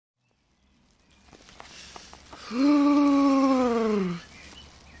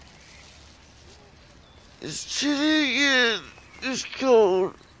It's chilly again. It's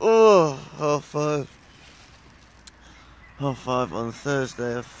cold. Oh, 5:30. 5:30 on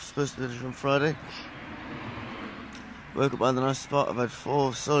Thursday. I'm supposed to finish on Friday. Woke up by the nice spot. I've had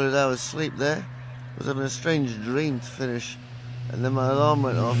 4 solid hours sleep there. I was having a strange dream to finish, and then my alarm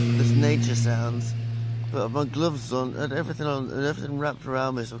went off. This nature sounds. But my gloves on, and everything on, and everything wrapped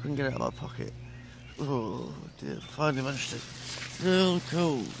around me, so I couldn't get it out of my pocket. Oh dear! Finally managed to. Still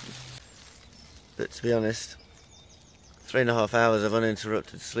cold. But to be honest, 3.5 hours of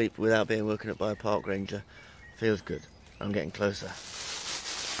uninterrupted sleep without being woken up by a park ranger feels good. I'm getting closer.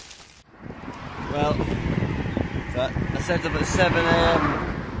 Well, so I set up at 7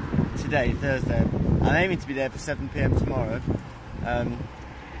 AM today, Thursday. I'm aiming to be there for 7 PM tomorrow.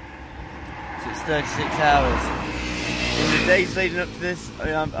 So it's 36 hours. In the days leading up to this,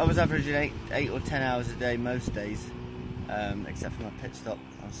 I was averaging 8 or 10 hours a day most days, except for my pit stop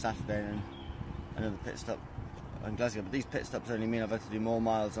on Saturday and another pit stop in Glasgow. But these pit stops only mean I've had to do more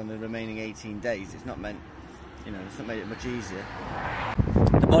miles on the remaining 18 days. It's not meant, you know, it's not made it much easier.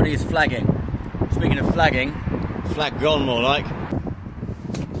 The body is flagging. Speaking of flagging, flag gone more like.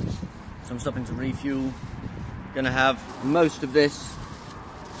 So I'm stopping to refuel. Gonna have most of this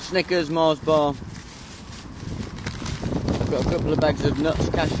Snickers, Mars bar. I've got a couple of bags of nuts,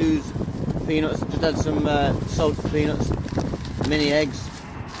 cashews, peanuts. Just had some salted peanuts, mini eggs,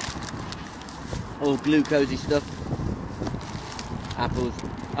 all glucosey stuff. Apples.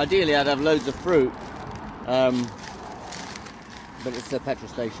 Ideally, I'd have loads of fruit, but it's a petrol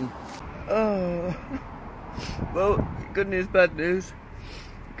station. Oh, well, good news, bad news.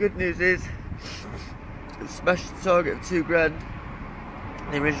 Good news is I smashed the target of 2 grand.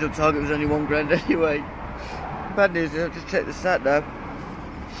 The original target was only 1 grand anyway. Bad news is I've just checked the sat nav.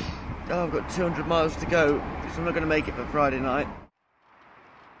 Oh, I've got 200 miles to go, so I'm not going to make it for Friday night.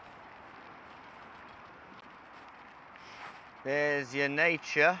 There's your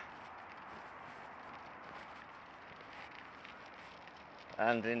nature.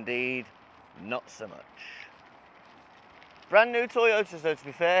 And indeed, not so much. Brand new Toyotas though, to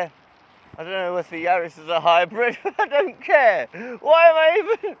be fair. I don't know if the Yaris is a hybrid, but I don't care. Why am I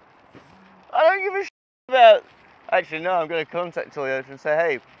even... I don't give a shit about... Actually, no, I'm going to contact Toyota and say,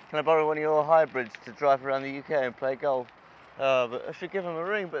 hey, can I borrow one of your hybrids to drive around the UK and play golf? But I should give them a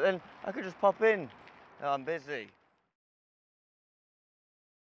ring, but then I could just pop in. Oh, I'm busy.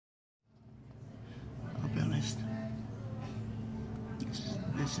 I'll be honest.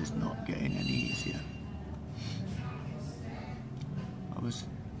 This is not getting any easier. I was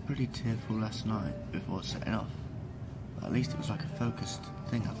pretty tearful last night before setting off, but at least it was like a focused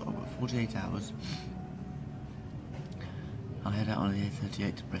thing. I thought I've got 48 hours. I'll head out on the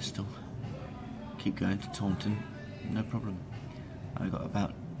A38 to Bristol, keep going to Taunton, no problem. I got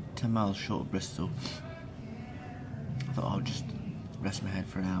about 10 miles short of Bristol. I thought I'll just rest my head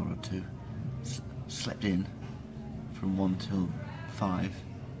for an hour or two. Slept in from 1 till 5.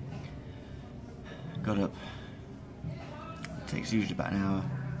 Got up. It takes usually about an hour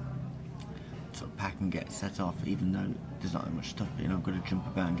to sort of pack and get set off, even though there's not that much stuff, but you know, I've got to jump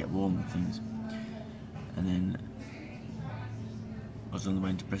about and get warm and things. And then I was on the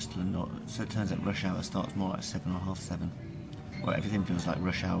way into Bristol, and so it turns out rush hour starts more like 7 or half 7. Well, everything feels like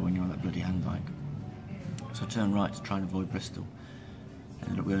rush hour when you're on that bloody handbike. So I turned right to try and avoid Bristol.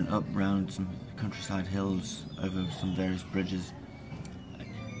 Ended up going up round some countryside hills, over some various bridges,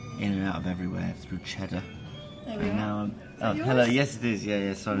 in and out of everywhere, through Cheddar. There we and are. now I'm... Oh, hello, yes it is,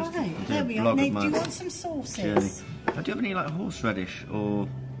 yeah, sorry. Right, there we are. Now, do you want some sauces? Journey. Do you have any like horseradish or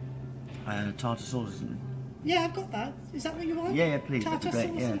tartar sauce or something? Yeah, I've got that. Is that what you want? Yeah, please. Tartar sauce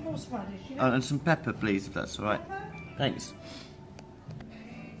yeah. and horseradish, yeah? And some pepper, please, if that's alright. Thanks.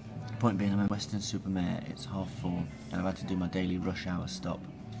 Point being, I'm in Weston-super-Mare, it's 4:30, and I've had to do my daily rush hour stop.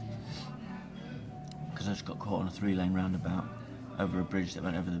 Because I just got caught on a 3-lane roundabout over a bridge that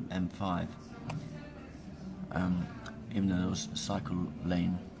went over the M5. Even though there was a cycle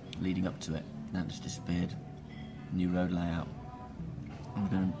lane leading up to it, that just disappeared. New road layout. I've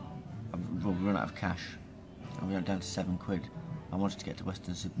run out of cash. We went down to £7. I wanted to get to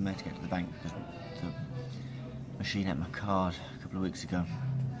Weston-super-Mare to get to the bank because the machine had my card a couple of weeks ago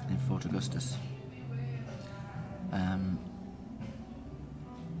in Fort Augustus. But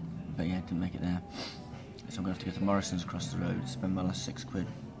yeah, didn't make it there. So I'm going to have to go to Morrison's across the road, spend my last £6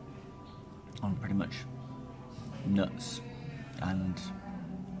 on pretty much nuts and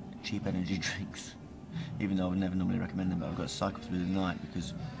cheap energy drinks. Even though I would never normally recommend them, but I've got to cycle through the night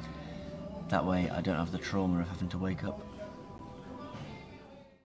because that way I don't have the trauma of having to wake up